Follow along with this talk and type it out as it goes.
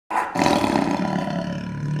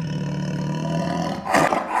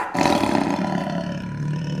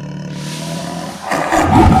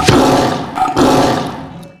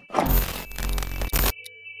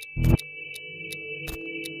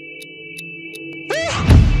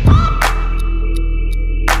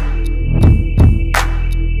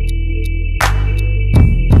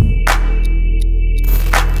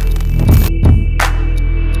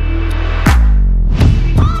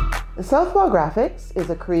Southpaw Grafix is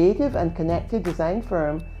a creative and connected design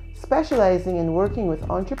firm specializing in working with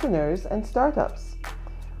entrepreneurs and startups.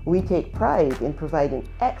 We take pride in providing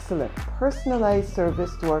excellent personalized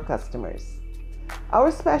service to our customers. Our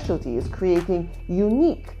specialty is creating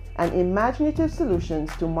unique and imaginative solutions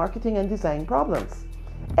to marketing and design problems,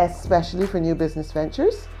 especially for new business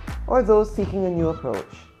ventures or those seeking a new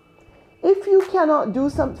approach. If you cannot do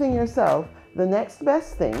something yourself, the next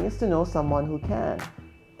best thing is to know someone who can.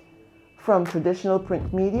 From traditional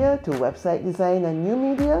print media to website design and new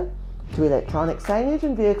media, to electronic signage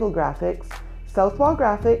and vehicle graphics, Southpaw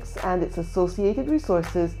Grafix and its associated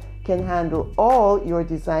resources can handle all your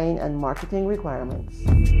design and marketing requirements.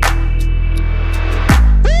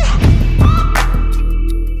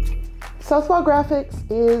 Southpaw Grafix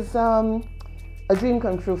is a dream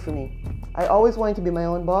come true for me. I always wanted to be my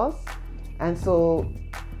own boss, and so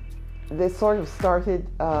this sort of started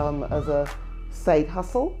as a side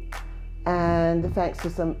hustle, and thanks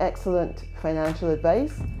to some excellent financial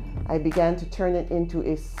advice, I began to turn it into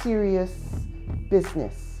a serious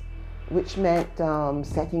business, which meant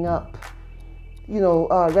setting up,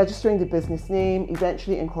 registering the business name,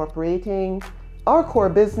 eventually incorporating. Our core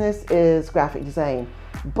business is graphic design,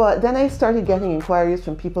 but then I started getting inquiries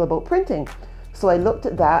from people about printing. So I looked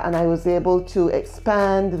at that and I was able to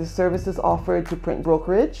expand the services offered to print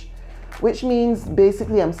brokerage, which means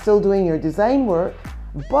basically I'm still doing your design work,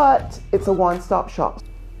 but it's a one-stop shop.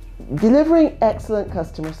 Delivering excellent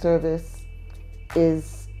customer service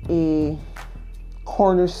is a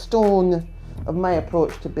cornerstone of my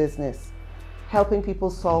approach to business. Helping people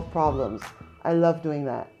solve problems. I love doing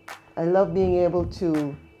that. I love being able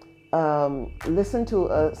to listen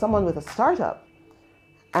to someone with a startup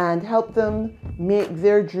and help them make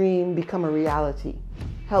their dream become a reality.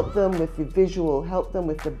 Help them with the visual, help them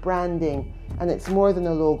with the branding, and it's more than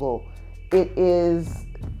a logo. It is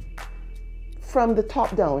from the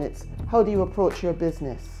top down. It's how do you approach your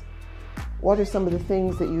business? What are some of the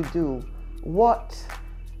things that you do? What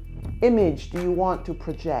image do you want to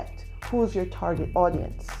project? Who's your target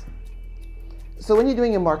audience? So when you're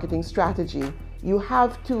doing your marketing strategy, you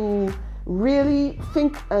have to really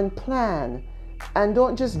think and plan, and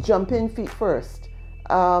don't just jump in feet first.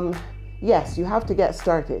 Yes, you have to get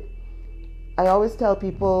started. I always tell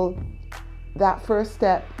people that first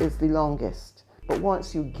step is the longest, but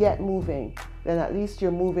once you get moving, then at least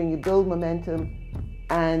you're moving, you build momentum,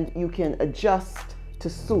 and you can adjust to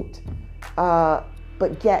suit,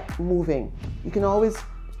 but get moving. You can always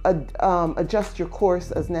adjust your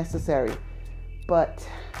course as necessary, but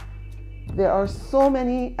there are so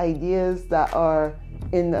many ideas that are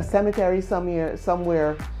in a cemetery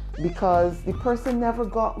somewhere because the person never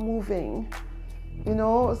got moving,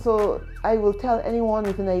 so I will tell anyone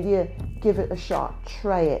with an idea, give it a shot,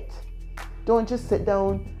 try it. Don't just sit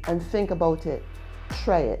down and think about it.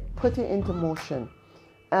 Try it, put it into motion.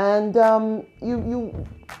 And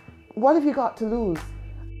what have you got to lose?